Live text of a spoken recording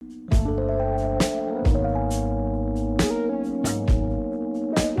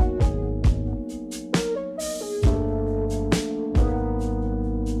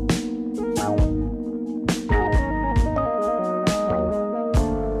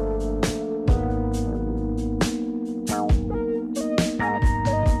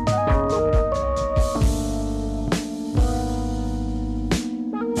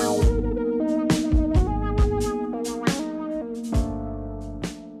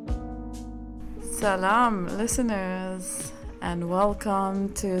Salam, listeners, and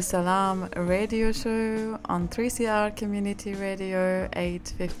welcome to Salam Radio Show on 3CR Community Radio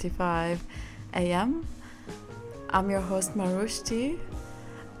 855 AM. I'm your host Marushti,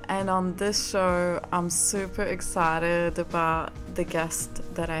 and on this show, I'm super excited about the guest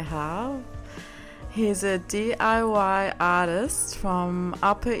that I have. He's a DIY artist from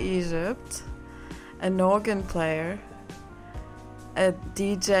Upper Egypt, an organ player, a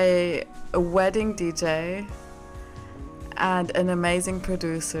DJ, a wedding DJ, and an amazing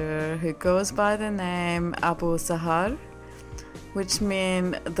producer who goes by the name Abu Sahar, which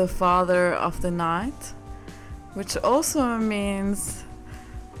means the father of the night, which also means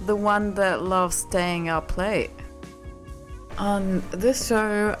the one that loves staying up late. On this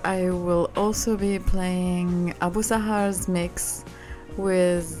show, I will also be playing Abu Sahar's mix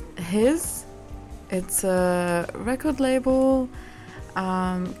with his. It's a record label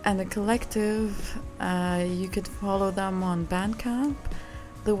and a collective. You could follow them on Bandcamp.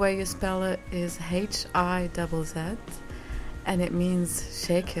 The way you spell it is HIZZ, and it means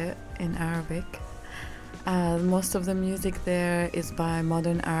shake it in Arabic. Most of the music there is by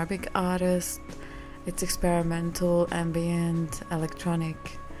modern Arabic artists. It's experimental, ambient,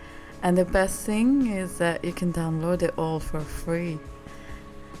 electronic. And the best thing is that you can download it all for free.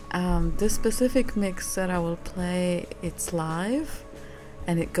 This specific mix that I will play, it's live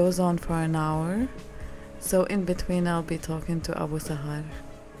and it goes on for an hour. So in between I'll be talking to Abu Sahar.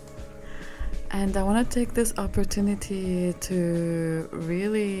 And I want to take this opportunity to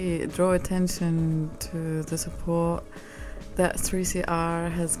really draw attention to the support that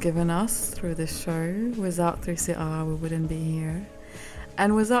 3CR has given us through this show. Without 3CR, we wouldn't be here.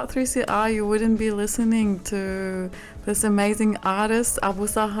 And without 3CR, you wouldn't be listening to this amazing artist, Abu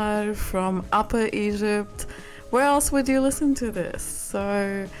Sahar from Upper Egypt. Where else would you listen to this?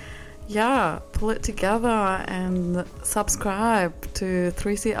 So, yeah, pull it together and subscribe to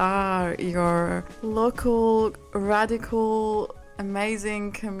 3CR, your local, radical,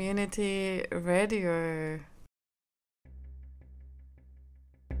 amazing community radio.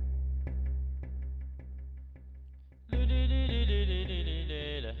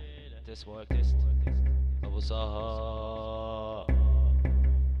 Test work test. Abu Sahar.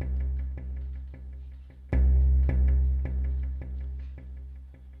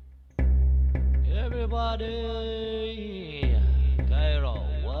 Everybody, Cairo,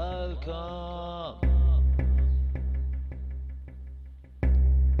 welcome.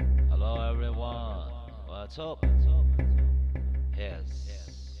 Hello everyone. What's up? Yes.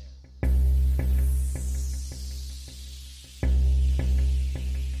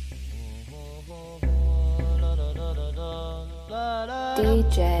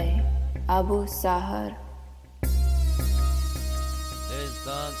 DJ Abu Sahar. Let's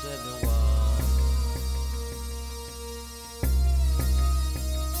dance everyone.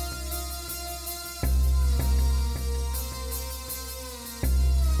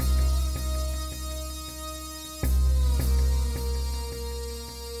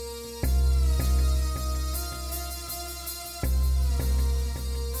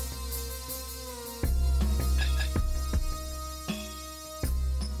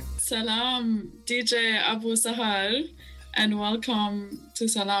 Salam, DJ Abu Sahar, and welcome to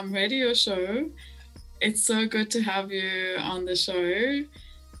Salam Radio Show. It's so good to have you on the show.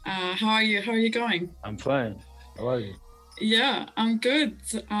 How are you? How are you going? I'm fine. How are you? Yeah, I'm good.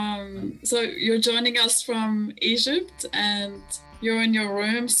 So you're joining us from Egypt, and you're in your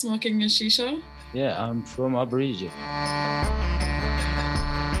room smoking a shisha? Yeah, I'm from Upper Egypt.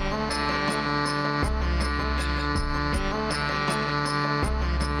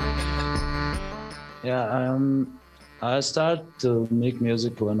 Yeah, I started to make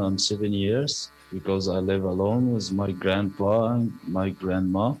music when I'm 7 years because I live alone with my grandpa and my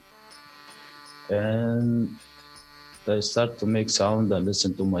grandma. And I start to make sound and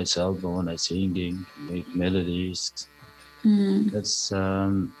listen to myself when I singing, make melodies. That's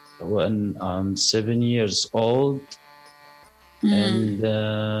when I'm 7 years old. And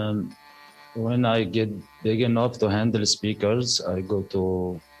when I get big enough to handle speakers, I go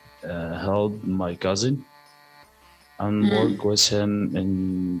to help my cousin and work with him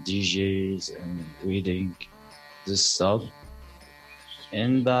in DJs and reading this stuff.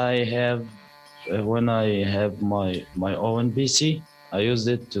 And I have, when I have my own PC, I use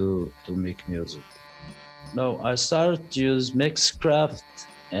it to make music. No, I started to use Mixcraft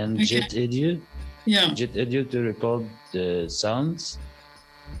and JetEdu. Yeah. JetEdu to record the sounds,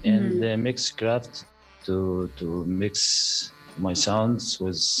 and Mixcraft to mix my sounds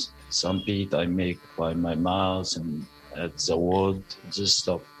with some beat I make by my mouse and add the word, this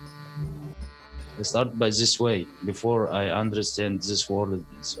stuff. I start by this way. Before I understand this world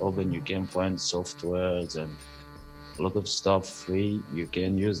is open, you can find softwares and a lot of stuff free. You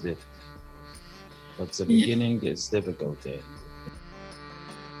can use it, but the beginning is difficult.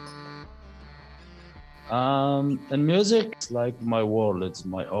 And music is like my world. It's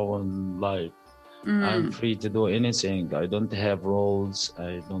my own life. I'm free to do anything. I don't have rules.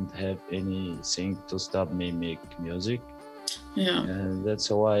 I don't have anything to stop me make music. Yeah, and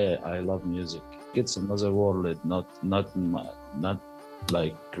that's why I love music. It's another world, not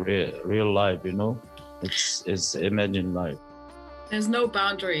like real life. You know, it's imagined life. There's no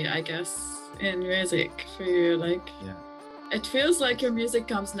boundary, I guess, in music for you. Like, it feels like your music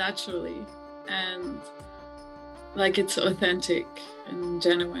comes naturally, and like it's authentic and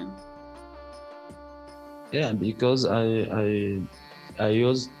genuine. Yeah, because I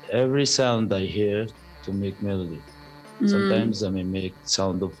use every sound I hear to make melody. Sometimes I may make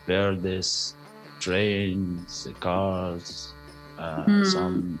sound of birds, trains, cars,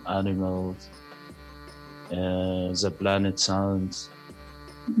 some animals, the planet sounds.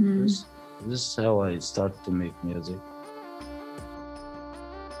 This is how I start to make music.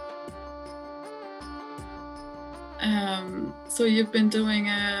 So you've been doing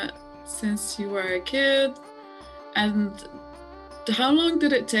it since you were a kid, and how long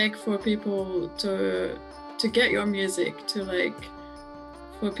did it take for people to get your music, to like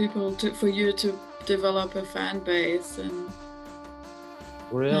for you to develop a fan base? And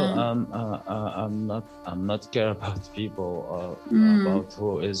I'm not care about people about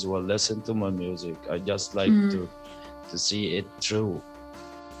who will listen to my music. I just like to see it through.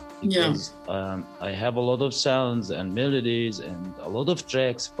 Because I have a lot of sounds and melodies and a lot of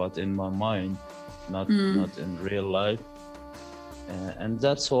tracks, but in my mind, not in real life. And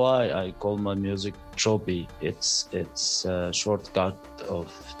that's why I call my music tropy. It's a shortcut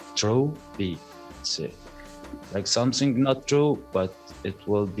of true be. It's like something not true, but it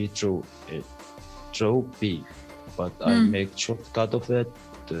will be true. True be, but I make shortcut of it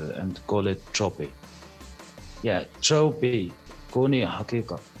and call it tropy. Yeah, tropy. كوني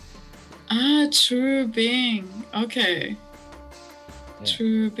حقيقة. True being. Okay. Yeah.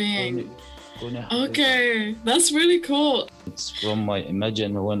 True being. Okay, that's really cool. It's from my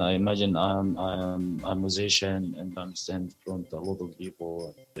when I imagine I'm a musician and I'm standing in front of a lot of people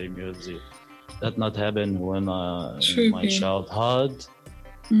and play music. That not happened when in my childhood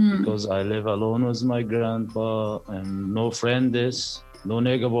because I live alone with my grandpa and no friends, no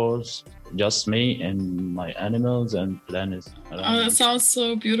neighbors, just me and my animals and planets. That sounds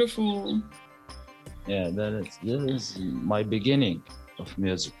so beautiful. Yeah, that is my beginning of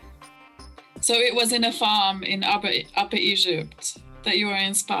music. So it was in a farm in Upper Egypt that you were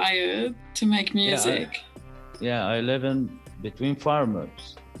inspired to make music. I live in between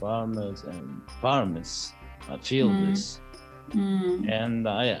farmers and farmers, fieldless. And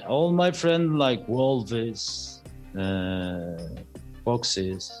all my friends like wolves,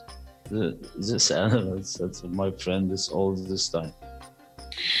 foxes, this animals. That's my friend is all this time.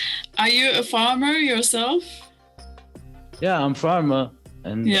 Are you a farmer yourself? Yeah, I'm farmer.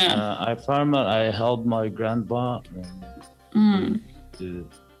 And I help my grandpa to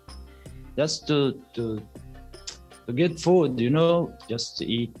get food, you know, just to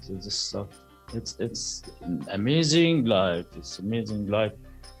eat this stuff. It's amazing life. It's amazing life.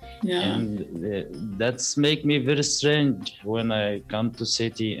 Yeah. And that's make me very strange when I come to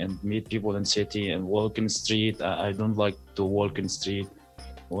city and meet people in city and walk in street. I don't like to walk in street.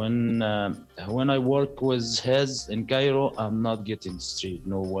 When I work with Hez in Cairo, I'm not getting street.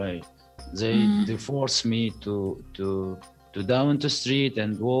 No way. They force me to down to street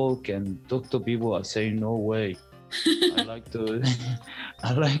and walk and talk to people. I say no way. I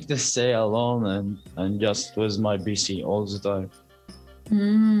like to stay alone and just with my PC all the time.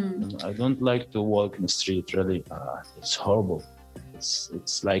 I don't like to walk in the street. Really, it's horrible.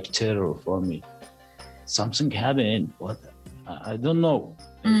 It's like terror for me. Something happened. What? I don't know.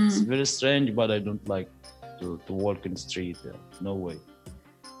 It's very strange, but I don't like to walk in the street. No way.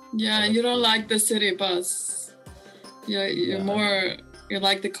 Yeah, you don't like the city buzz. You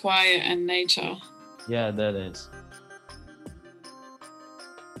like the quiet and nature. Yeah, that is.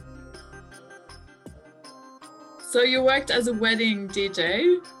 So you worked as a wedding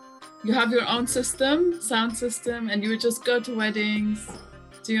DJ. You have your own sound system, and you would just go to weddings,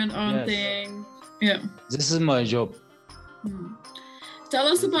 do your own thing. Yeah. This is my job. Tell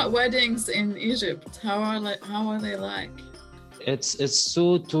us about weddings in Egypt. How are they like? It's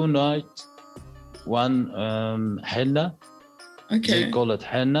two nights. One henna. Okay. They call it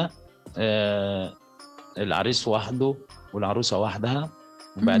henna. العريس وحده والعروسة وحدها.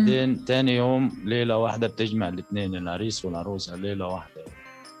 وبعدين تاني يوم ليلة واحدة بتجمع الاثنين، العريس والعروسة، ليلة واحدة.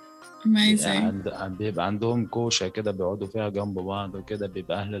 amazing. بيبقى عندهم كوشة كده بيقعدوا فيها جنب بعض وكده،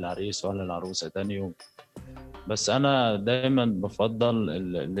 بيبقى أهل العريس وأهل العروسة تاني يوم. بس أنا دايما بفضل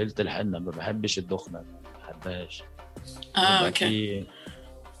ليلة الحنة، ما بحبش الدخنة، ما بحبهاش. اوكي.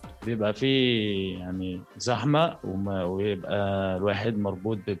 بيبقى فيه يعني زحمة ويبقى الواحد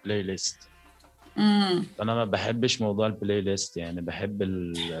مربوط ببلاي ليست. أنا ما بحبش موضوع البلاي ليست، يعني بحب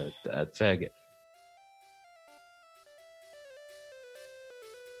أتفاجئ.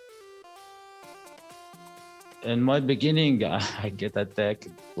 In my beginning, I get attacked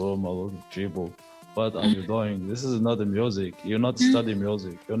from a lot of people. What are you doing? This is not a music. You're not studying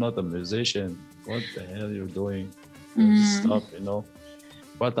music. You're not a musician. What the hell you're doing? This stuff, you know.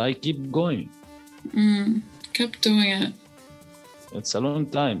 But I keep going. Kept doing it. It's a long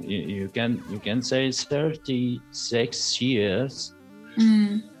time. You can say 36 years.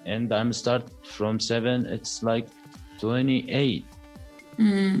 And I'm start from 7. It's like 28.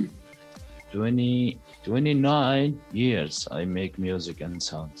 29 years I make music and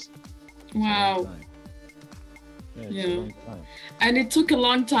sounds. Wow. Yeah. And it took a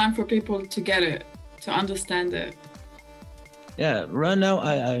long time for people to get it, to understand it. Yeah, right now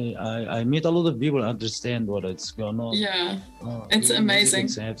I meet a lot of people understand what it's going on. Yeah, it's amazing.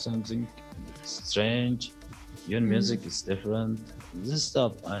 Have something strange. Your music is different. This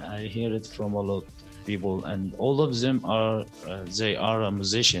stuff I hear it from a lot of people, and all of them are they are a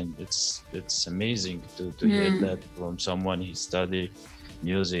musician. It's amazing to hear that from someone who study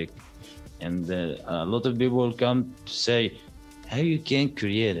music. And a lot of people come to say, how you can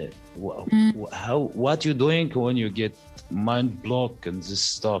create it? What you doing when you get mind block and this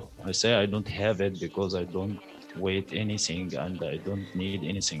stuff? I say I don't have it because I don't wait anything and I don't need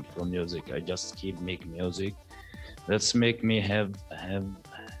anything from music. I just keep making music. That's make me have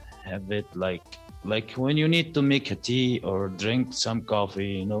it like when you need to make a tea or drink some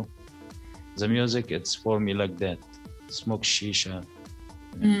coffee, you know. The music, it's for me like that. Smoke shisha.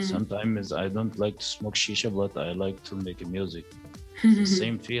 Sometimes I don't like to smoke shisha, but I like to make music. The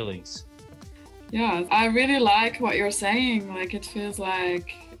same feelings. Yeah, I really like what you're saying. Like it feels like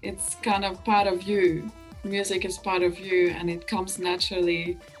it's kind of part of you. Music is part of you, and it comes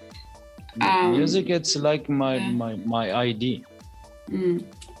naturally. Music, it's like my ID.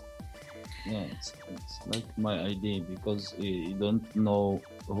 Yeah, it's like my ID, because you don't know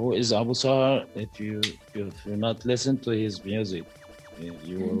who is Abu Sahar if you not listen to his music.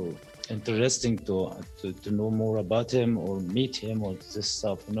 You're interesting to know more about him or meet him or this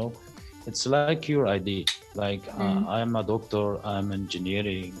stuff, you know. It's like your ID. Like I'm a doctor, I'm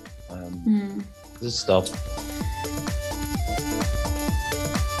engineering, this stuff.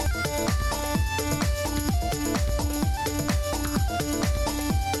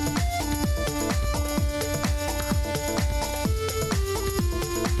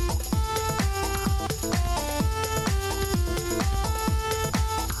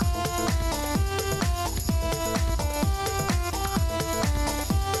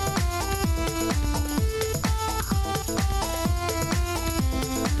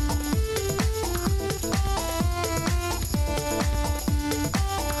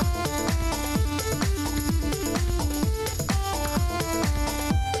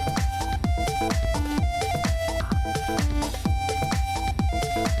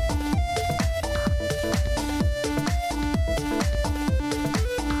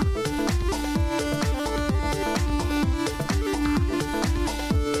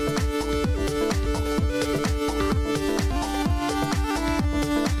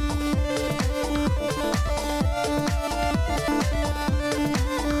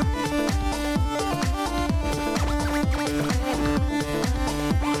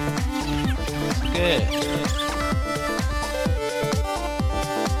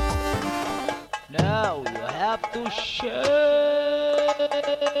 Now you have to share.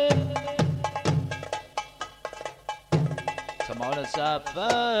 Come on,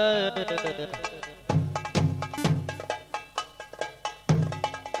 Safar.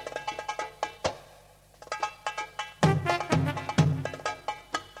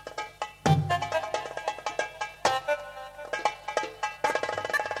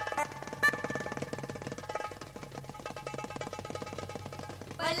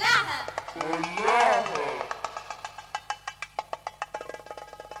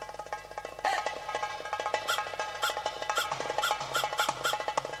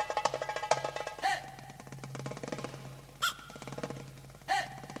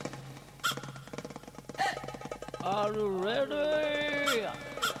 Are you ready?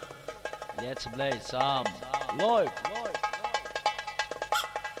 Let's play some live.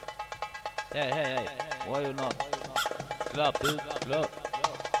 Hey, why you not? Clap, dude, clap.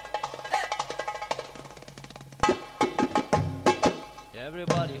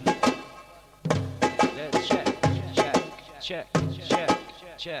 Everybody, let's check, check, check, check,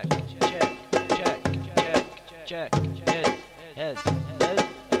 check, check, check, check, check. Yes, yes,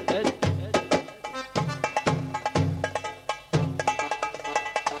 yes, yes.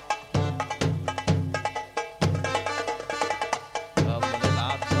 يلا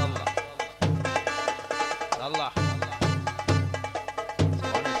نلعب صلح صلح.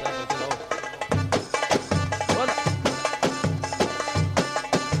 ثواني سافر كده اهو. ولا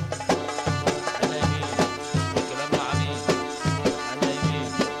على يمين والكلام مع مين؟ على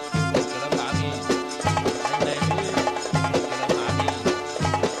يمين والكلام مع مين؟ على يمين والكلام مع مين؟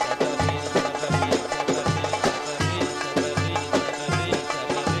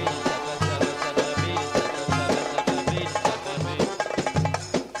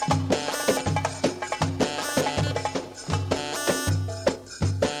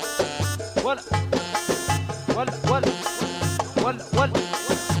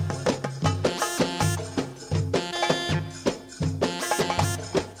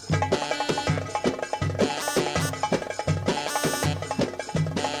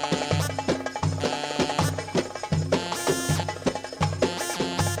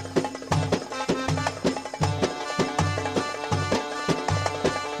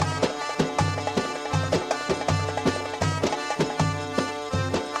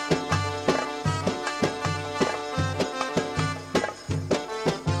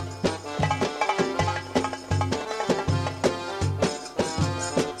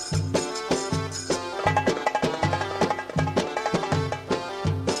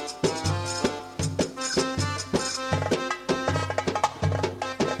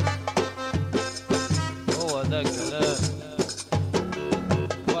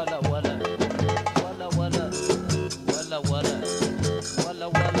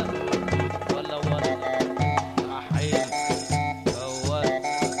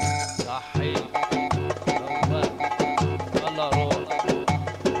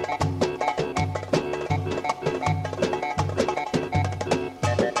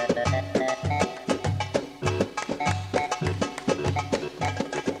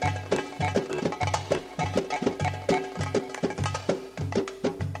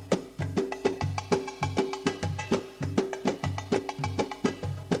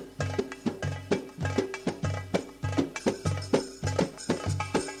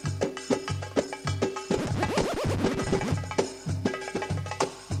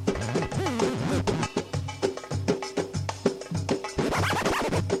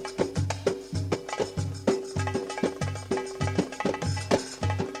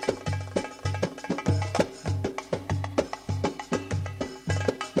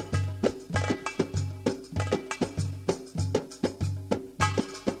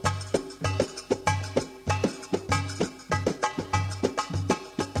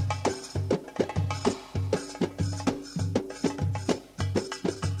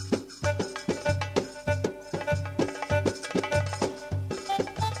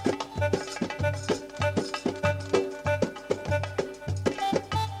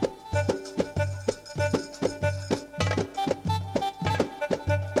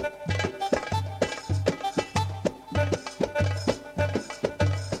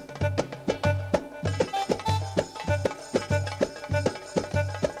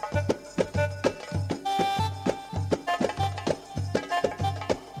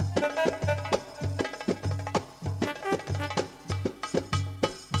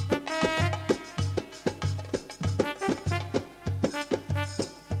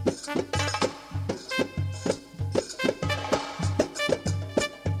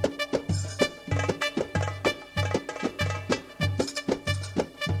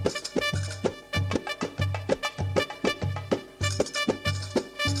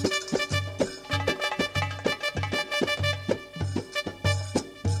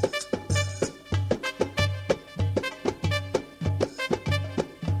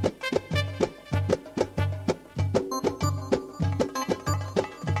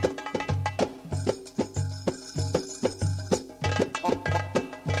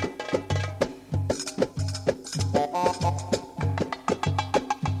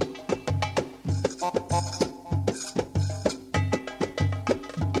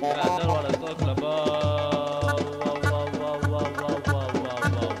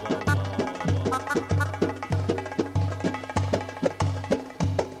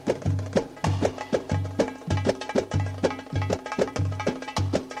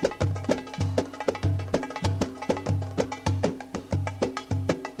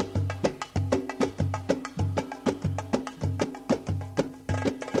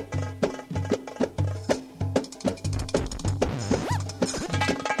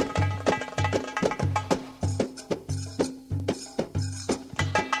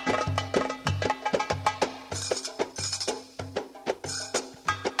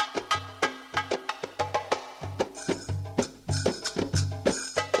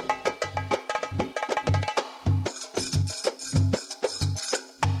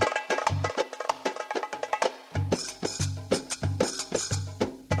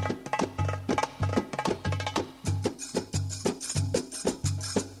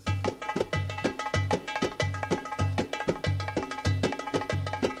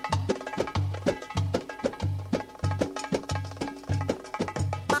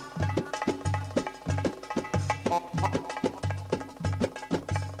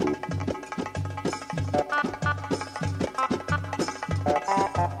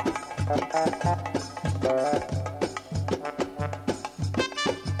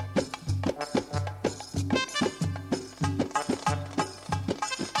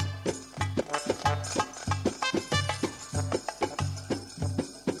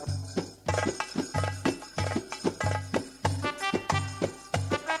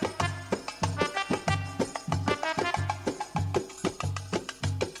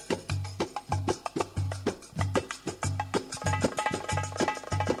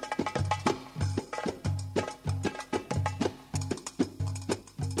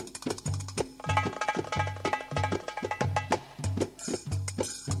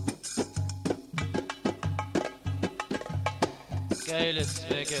 Okay, let's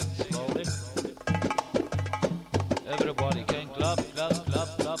make it slowly. Everybody can clap, clap, clap,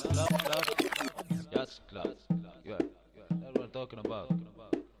 clap, clap, clap. Yes, clap. Yeah, that's what we're talking about.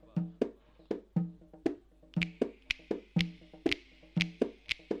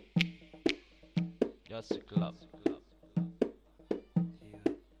 Yes, clap.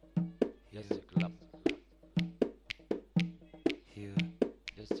 Yes, clap.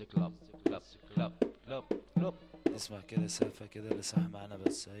 Yes, clap, clap, clap, clap, clap. اسمع كده سافة كده لسه معنا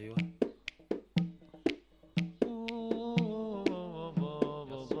بس ايوه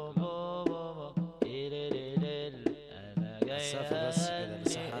سافة بس كده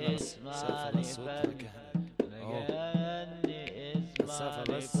لسه معنا بس سافة بس صوت مكانك اهو سافة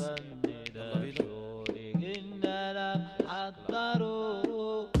بس يلا بينا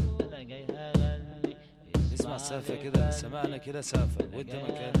اسمع سافة كده لسه معنا كده سافة وانت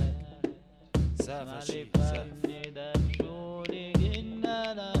مكانك سافة شي سافة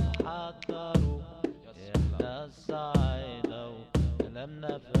الصعيدة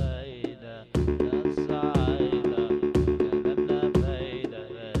وكلامنا فايدة الصعيدة كلامنا فايدة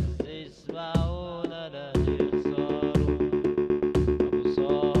بس اسمعونا لا تخسروا أبو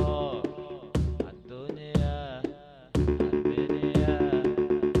صار عالدنيا عالبنية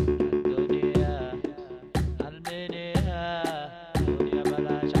عالدنيا عالبنية دنيا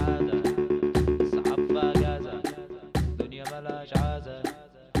ملاش عادة الصحافة جازة دنيا ملاش عازة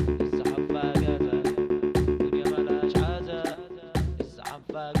الصحافة جازة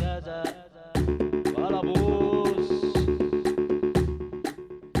فجازة ولا بوس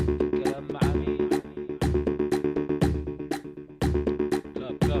الكلام مع مين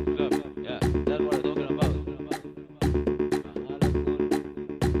كلاب كلاب كلاب يا ده اللي we're talking about على كل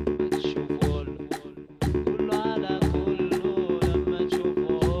ما تشوفوا كله على كله لما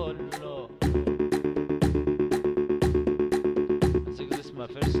تشوفوا له I think this is my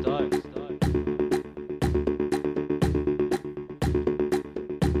first time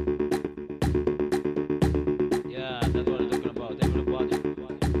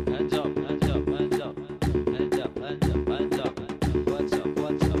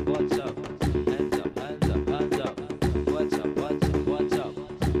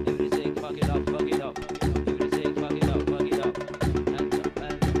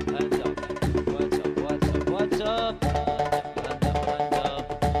What's up?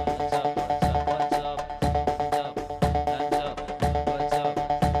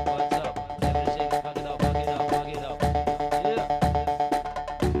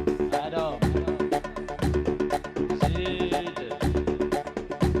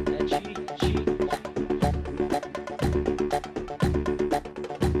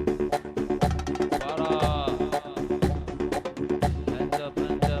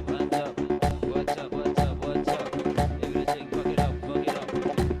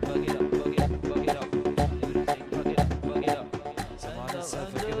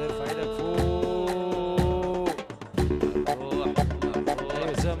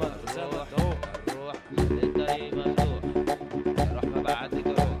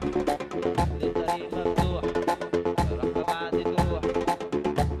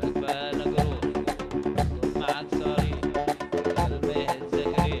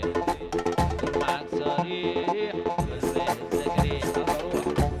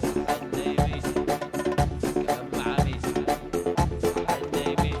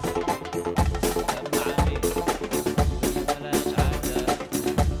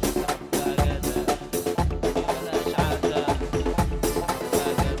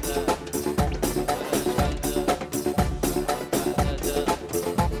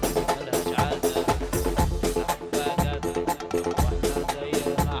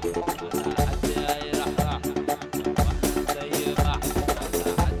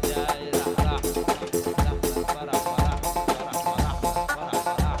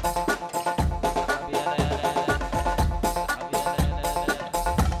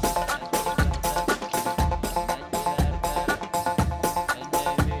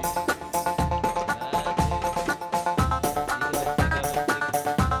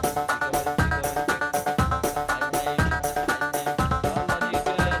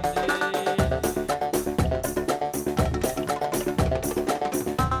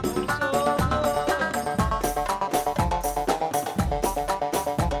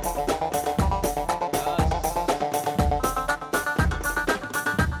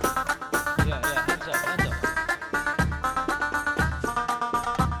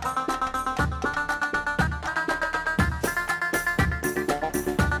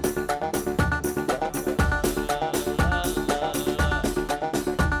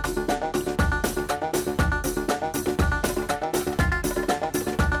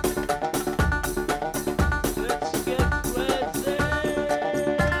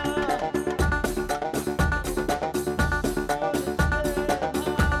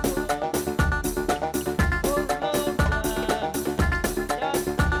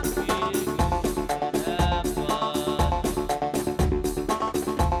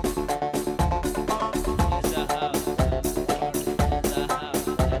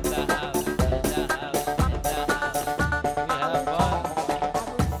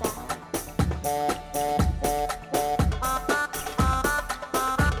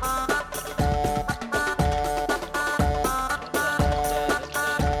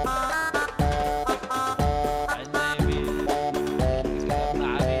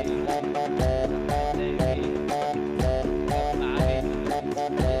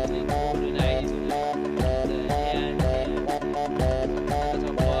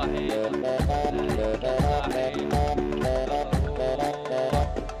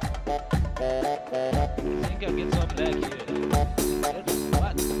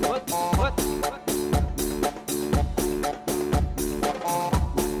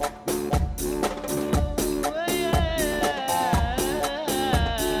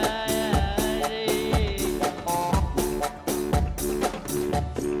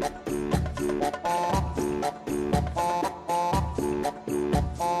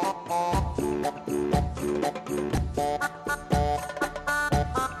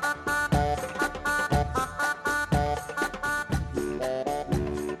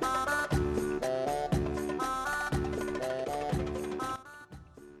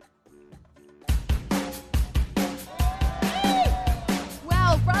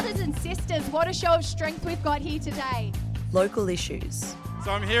 Brothers and sisters, what a show of strength we've got here today. Local issues.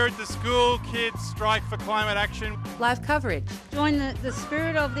 So I'm here at the School Kids Strike for Climate Action. Live coverage. Join the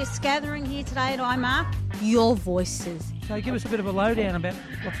spirit of this gathering here today at IMARC. Your voices. So give us a bit of a lowdown about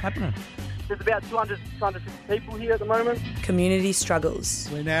what's happening. There's about 250 people here at the moment. Community struggles.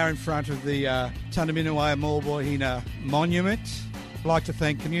 We're now in front of the Tundaminawaya Maulboyhina Monument. I'd like to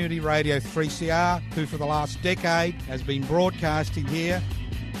thank Community Radio 3CR, who for the last decade has been broadcasting here.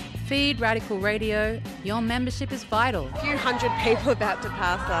 Feed Radical Radio. Your membership is vital. A few hundred people about to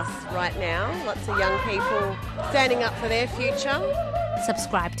pass us right now. Lots of young people standing up for their future.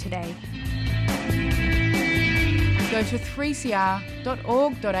 Subscribe today. Go to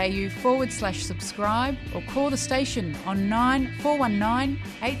 3cr.org.au/subscribe or call the station on 9419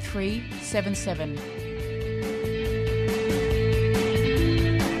 8377.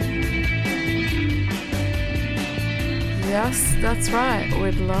 Yes, that's right.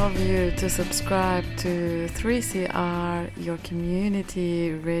 We'd love you to subscribe to 3CR, your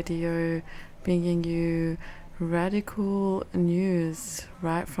community radio, bringing you radical news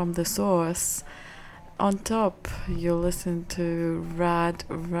right from the source. On top, you'll listen to rad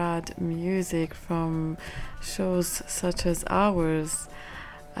music from shows such as ours.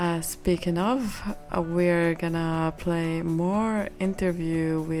 Speaking of, we're gonna play more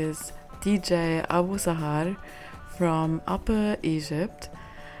interview with DJ Abu Sahar from Upper Egypt.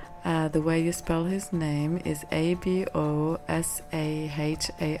 The way you spell his name is Abosahar.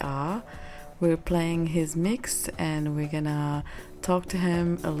 We're playing his mix and we're gonna talk to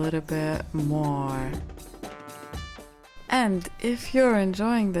him a little bit more. And if you're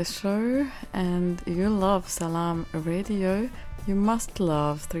enjoying the show and you love Salam Radio, you must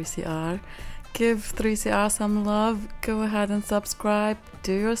love 3CR. Give 3CR some love. Go ahead and subscribe.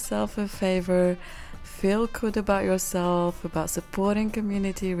 Do yourself a favor. Feel good about yourself, about supporting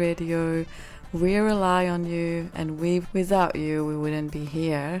community radio. We rely on you, and without you, we wouldn't be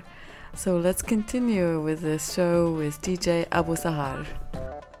here. So let's continue with this show with DJ Abu Sahar.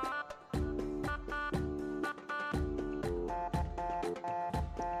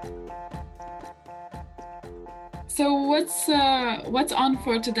 So what's on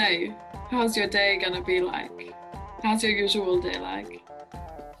for today? How's your day gonna be like? How's your usual day like?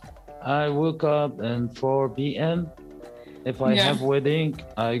 I woke up at 4 p.m. If I have wedding,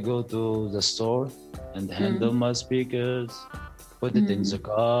 I go to the store and handle my speakers, put it in the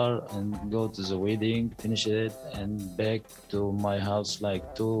car and go to the wedding, finish it and back to my house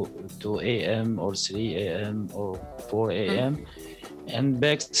like 2 a.m. or 3 a.m. or 4 a.m. and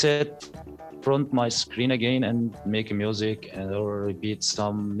back set front my screen again and make music or repeat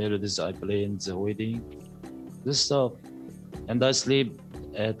some melodies I play in the wedding. This stuff. And I sleep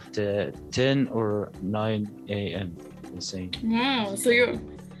at 10 or 9 a.m. Wow, so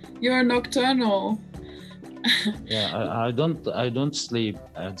you're nocturnal. Yeah, I don't sleep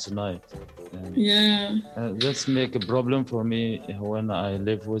at the night. That's make a problem for me when I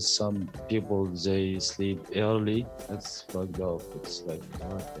live with some people. They sleep early. It's fucked up. It's like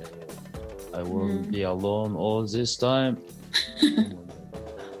I will be alone all this time.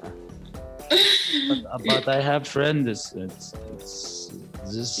 but I have friends. It's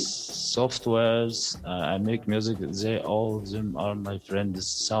this softwares. I make music. All of them are my friends.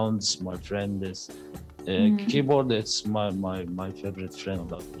 Sounds my friends. Keyboard. It's my favorite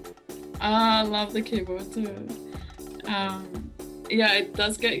friend. I love the keyboard too. It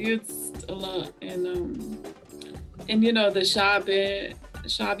does get used a lot in the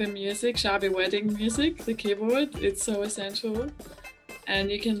Shabi music, Shabi wedding music. The keyboard, it's so essential, and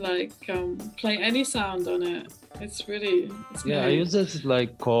you can play any sound on it. It's nice. I use it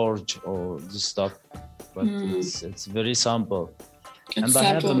like chord or this stuff, but it's very simple. And I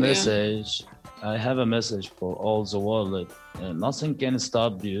have a message. I have a message for all the world. Nothing can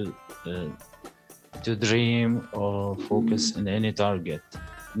stop you to dream or focus in any target.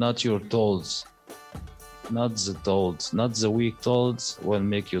 Not your tools. Not the tools. Not the weak tools will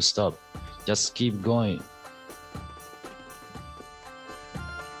make you stop. Just keep going.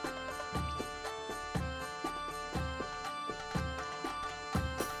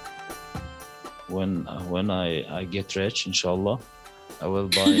 When I get rich, inshallah, I will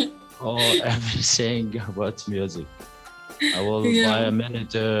buy everything about music. I will buy a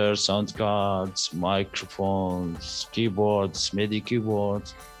monitor, sound cards, microphones, keyboards, MIDI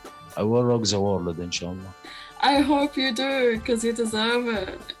keyboards. I will rock the world, inshallah. I hope you do, because you deserve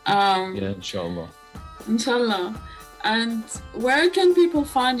it. Inshallah. Inshallah. And where can people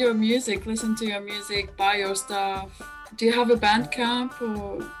find your music, listen to your music, buy your stuff? Do you have a Bandcamp,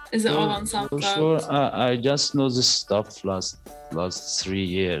 or is it all on SoundCloud? Sure, I just know this stuff last 3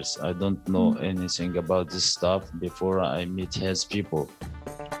 years. I don't know anything about this stuff before I meet his people.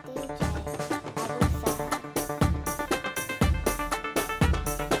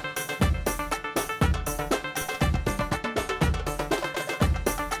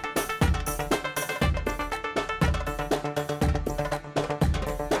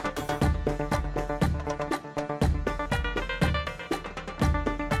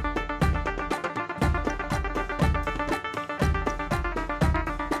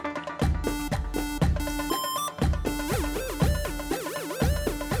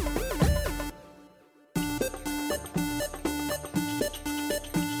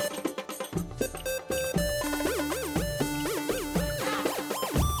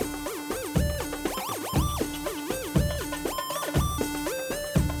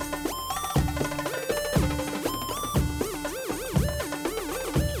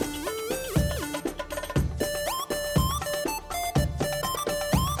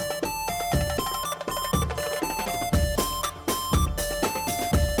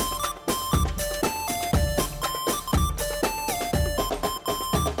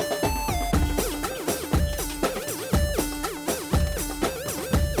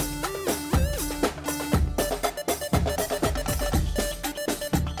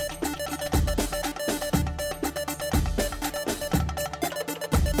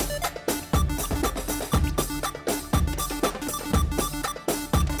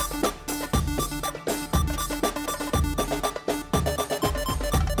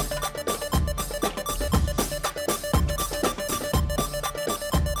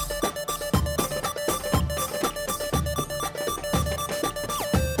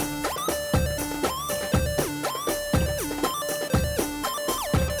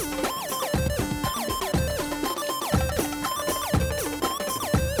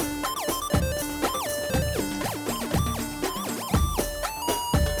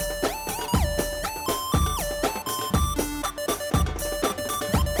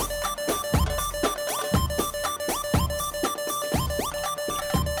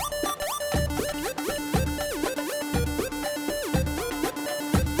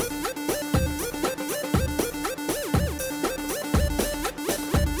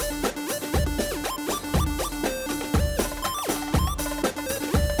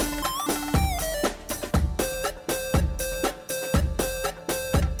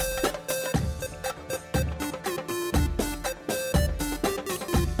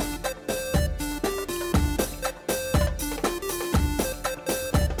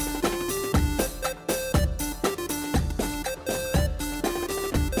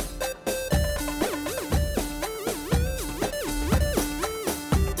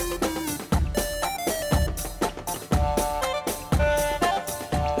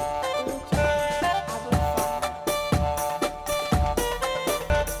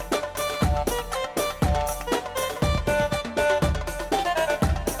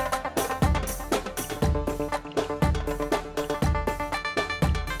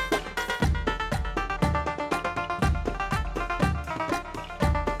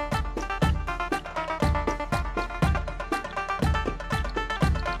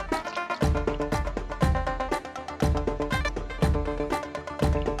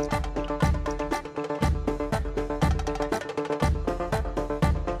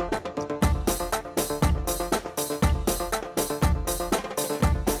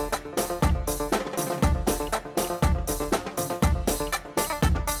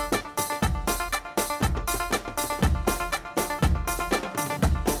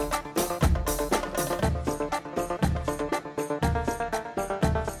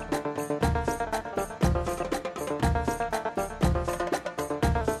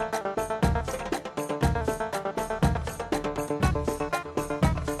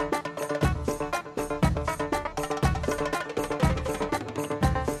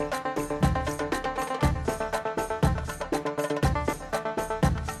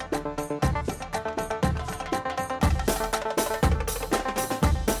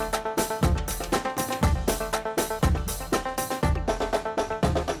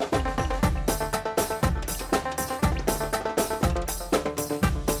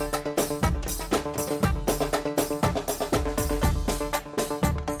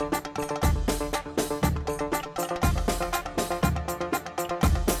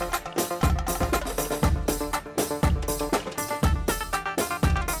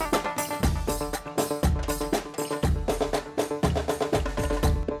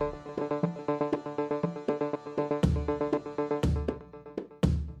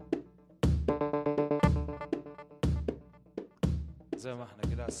 زي ما احنا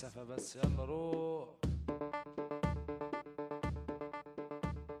كده على السفة بس يلا روح.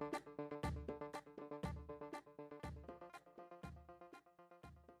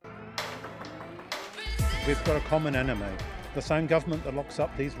 We've got a common enemy. The same government that locks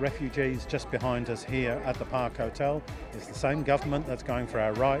up these refugees just behind us here at the Park Hotel is the same government that's going for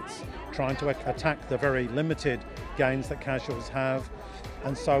our rights, trying to attack the very limited gains that casuals have.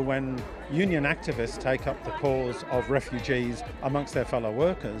 And so when union activists take up the cause of refugees amongst their fellow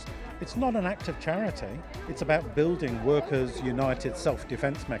workers, it's not an act of charity. It's about building workers' united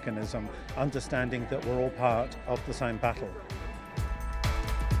self-defence mechanism, understanding that we're all part of the same battle.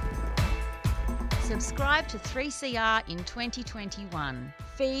 Subscribe to 3CR in 2021.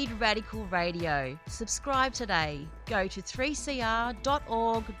 Feed Radical Radio. Subscribe today. Go to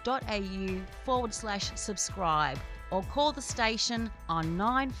 3cr.org.au/subscribe or call the station on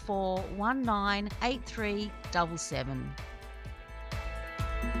 94198377.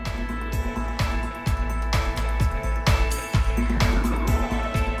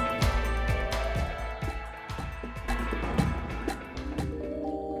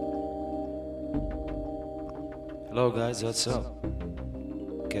 Hello guys, what's up?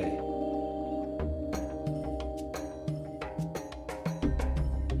 Okay.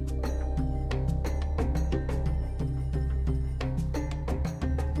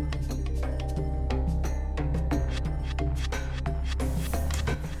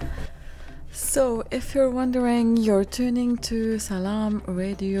 So, if you're wondering, you're tuning to Salam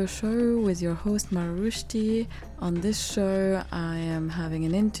Radio Show with your host Marushti. On this show, I am having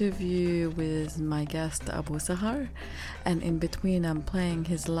an interview with my guest Abu Sahar, and in between, I'm playing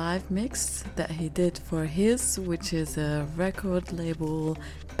his live mix that he did for His, which is a record label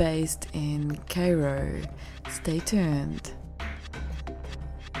based in Cairo. Stay tuned.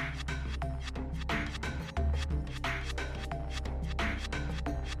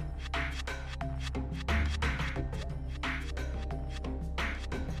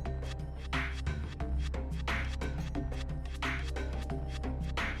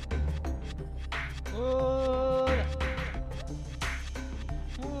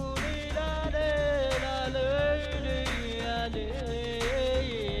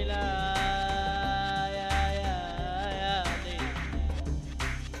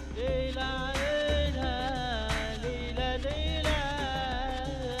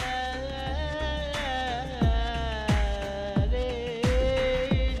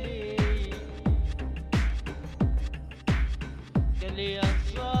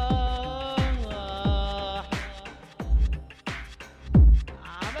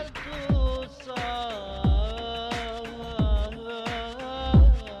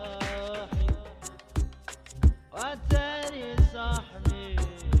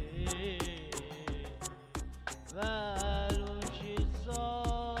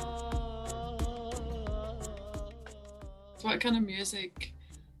 What kind of music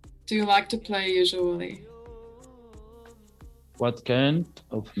do you like to play usually? What kind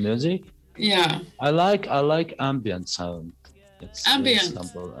of music? Yeah. I like ambient sound. It's ambient.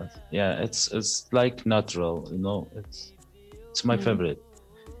 Simple. Yeah, it's like natural, you know. It's my favorite.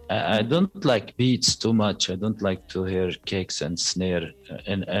 I don't like beats too much. I don't like to hear kicks and snare.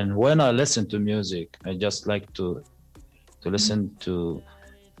 And when I listen to music, I just like to listen to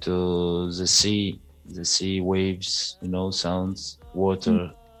the sea waves, you know, sounds,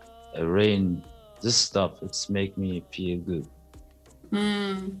 water, rain. This stuff, it's make me feel good.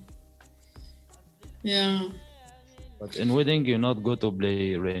 Yeah. But in wedding, you're not go to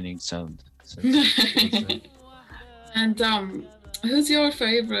play raining sound. So And who's your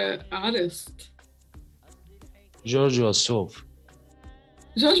favorite artist? George Wassouf.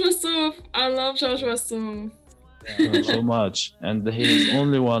 George Wassouf. I love George Wassouf. Yeah, so much, and he's the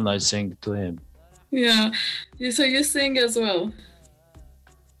only one I sing to him. Yeah. So you sing as well?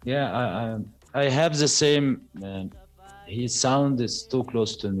 Yeah, I have the same. His sound is too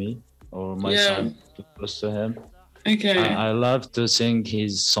close to me, or my sound too close to him. Okay. I love to sing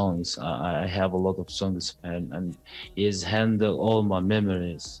his songs. I have a lot of songs, and he's handled all my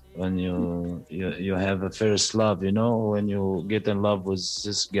memories. When you have a first love, you know, when you get in love with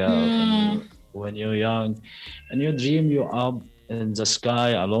this girl, and when you're young, and you dream you up in the sky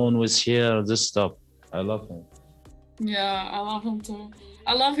alone with her. This stuff, I love him. Yeah, I love him too.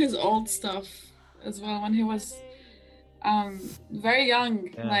 I love his old stuff as well. When he was very young,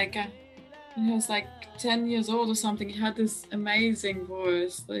 like when he was like 10 years old or something, he had this amazing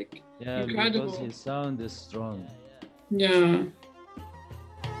voice, like incredible. Because his sound is strong. Yeah.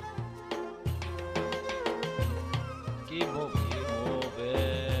 Keep moving.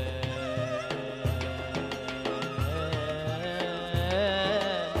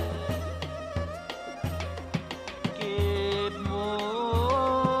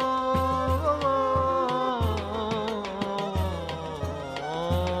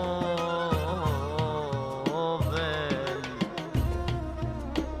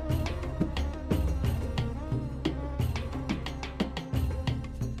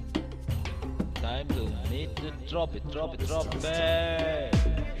 Time to meet the drop it, drop it, drop it.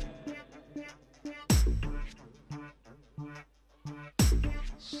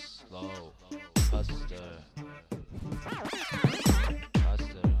 Slow, faster,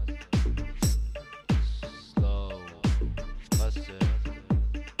 faster, slow, faster,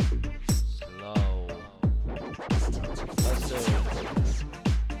 slow, faster,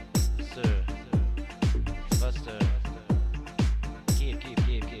 faster, faster. Keep,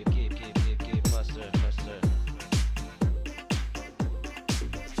 faster, faster.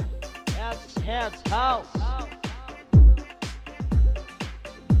 Heads, house.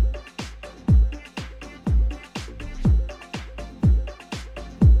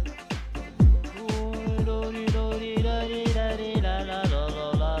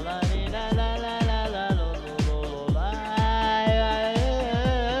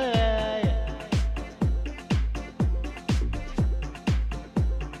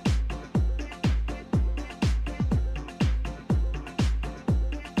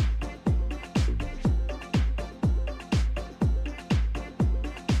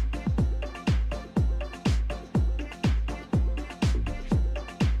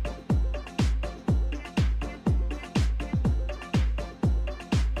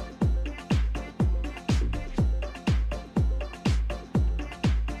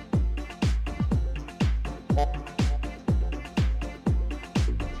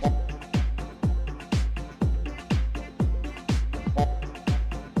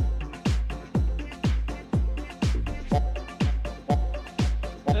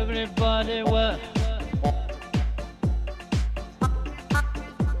 Everybody what?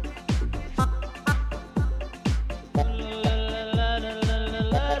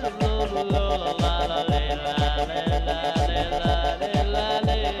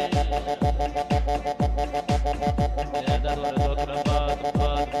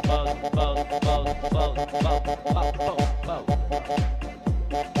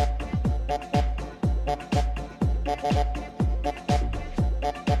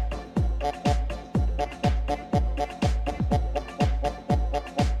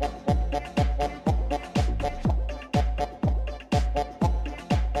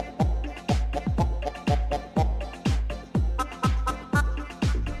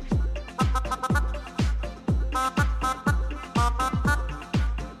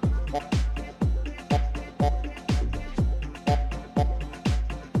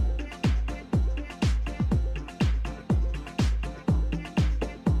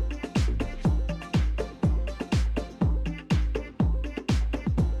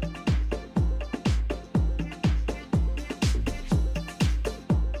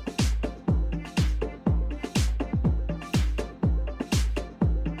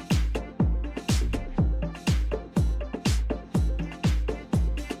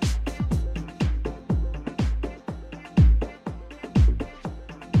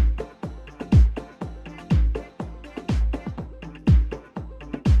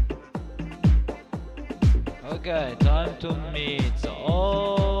 Okay, time to meet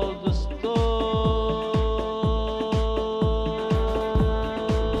all the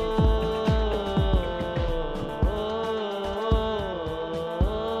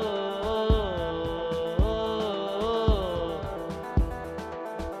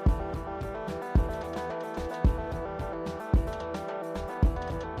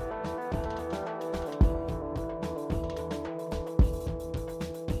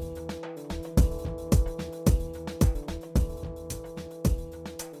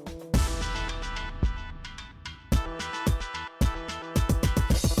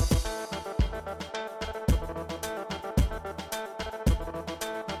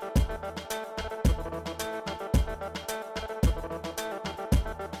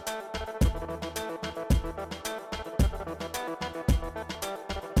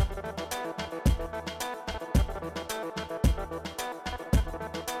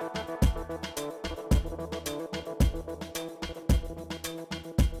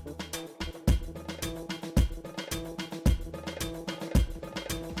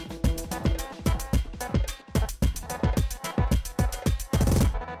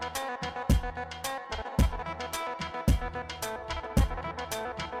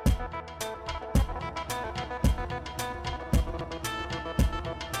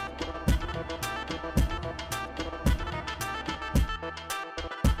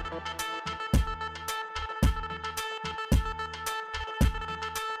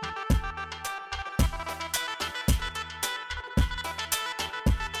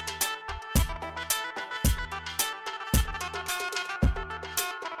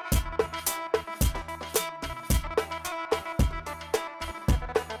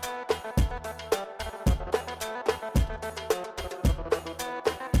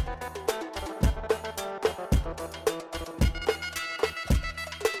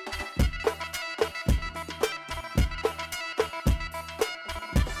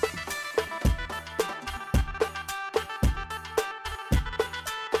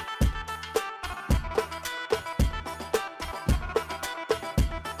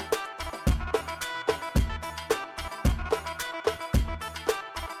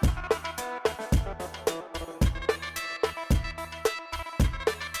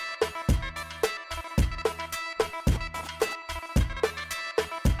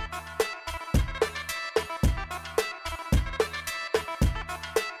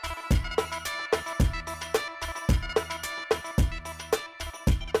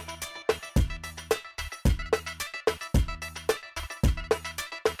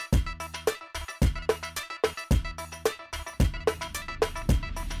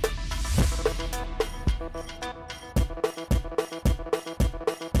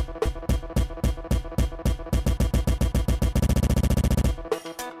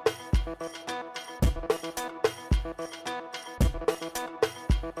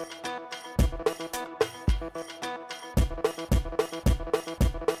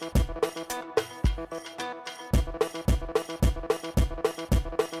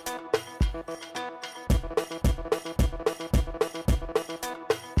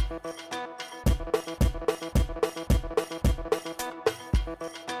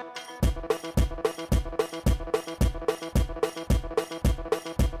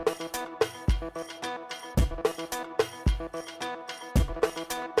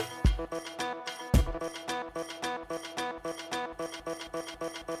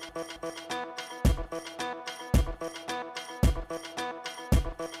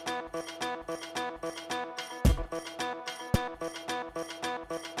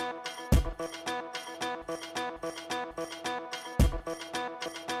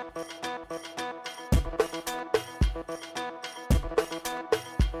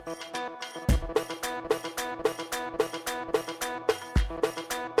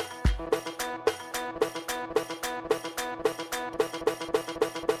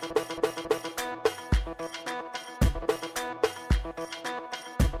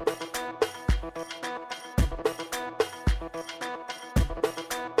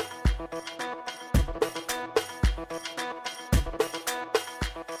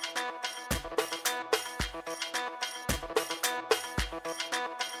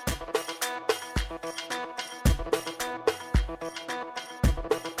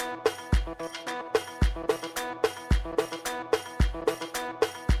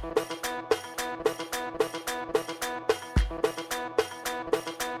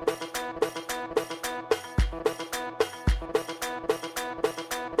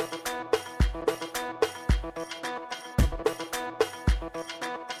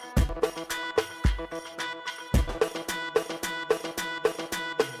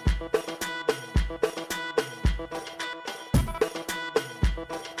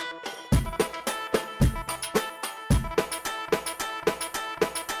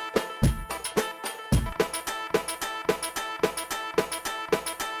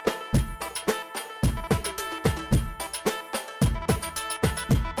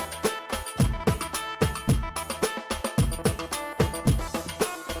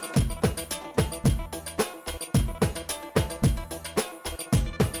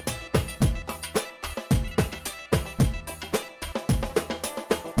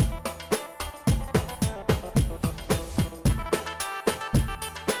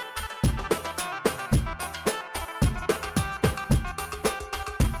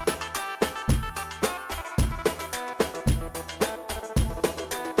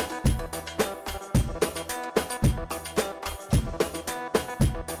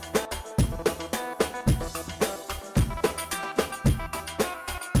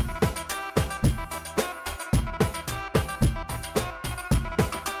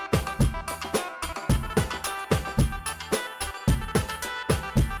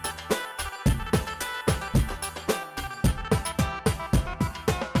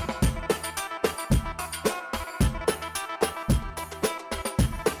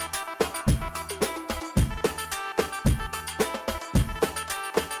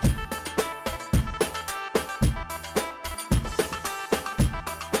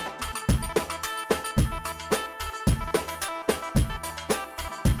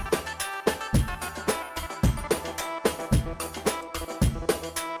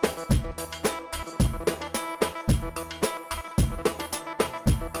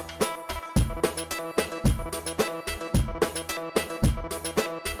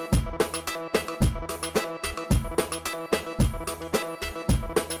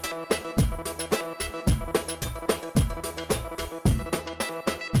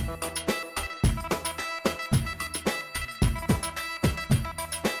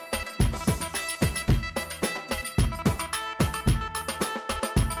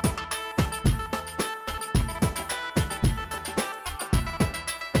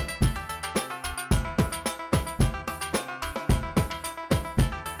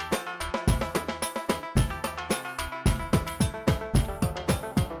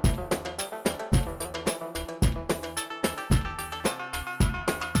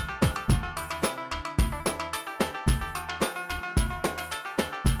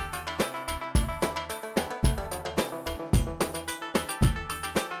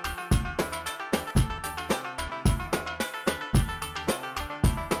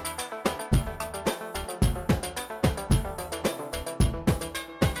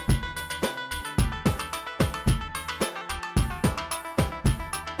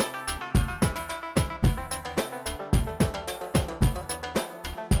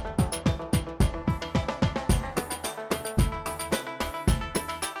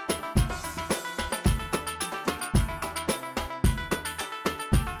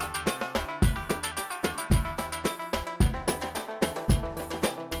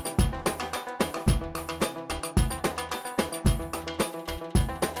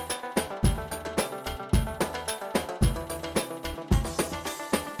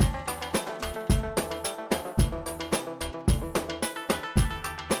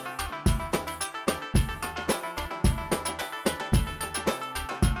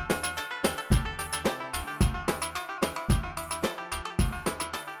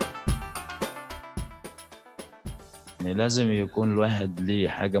يعني لازم يكون الواحد ليه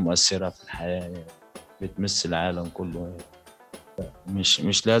حاجة مؤثرة في الحياة يعني بتمس العالم كله يعني.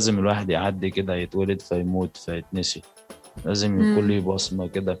 مش لازم الواحد يعدي كده يتولد فيموت فيتنسي، لازم يكون ليه بصمة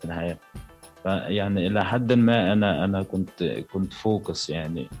كده في الحياة. يعني إلى حد ما أنا كنت فوكس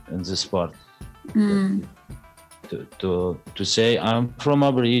يعني in this part to say I'm from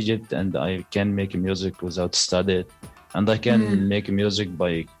Upper Egypt and I can make music without study and I can make music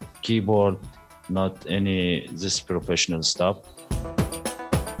by keyboard, not any this professional stuff.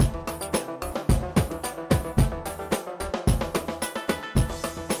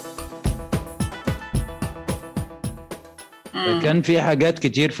 كان في حاجات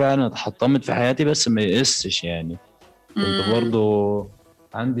كتير فعلا اتحطمت في حياتي بس ما يقسش يعني. كنت برضو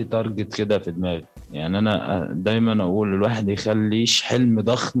عندي تارجت كده في دماغي يعني. أنا دايما أقول الواحد يخليش حلم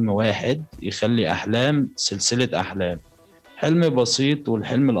ضخم واحد، يخلي أحلام سلسلة أحلام، حلم بسيط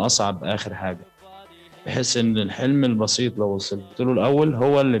والحلم الأصعب آخر حاجة، بحيث إن الحلم البسيط لو وصلت له الأول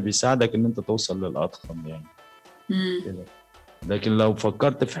هو اللي بيساعدك إن أنت توصل للأضخم يعني. كده. لكن لو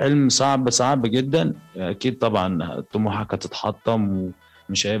فكرت في حلم صعب جدا أكيد طبعا طموحك هتتحطم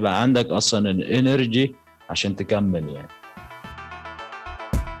ومش هيبقى عندك أصلا الانرجي عشان تكمل يعني.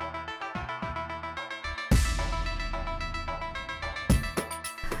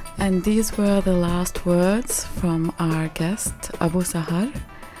 And these were the last words from our guest, Abu Sahar.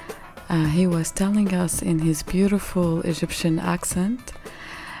 He was telling us in his beautiful Egyptian accent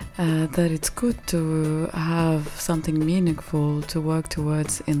that it's good to have something meaningful to work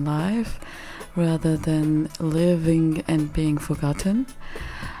towards in life rather than living and being forgotten.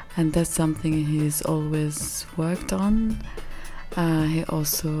 And that's something he's always worked on. He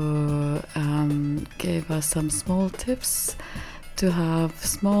also gave us some small tips to have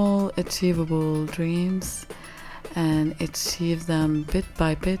small achievable dreams and achieve them bit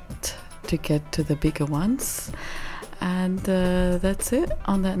by bit to get to the bigger ones. And that's it.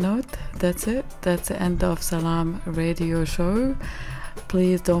 On that note, that's it. That's the end of Salam Radio Show.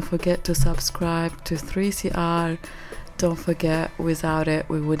 Please don't forget to subscribe to 3CR. Don't forget, without it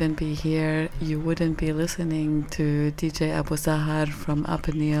we wouldn't be here. You wouldn't be listening to DJ Abu Sahar from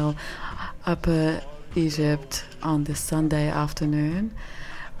Upper Nile, Upper Egypt on this Sunday afternoon.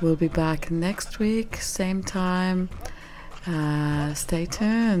 We'll be back next week, same time. Stay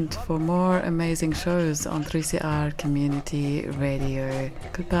tuned for more amazing shows on 3CR Community Radio.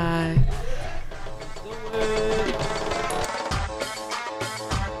 Goodbye.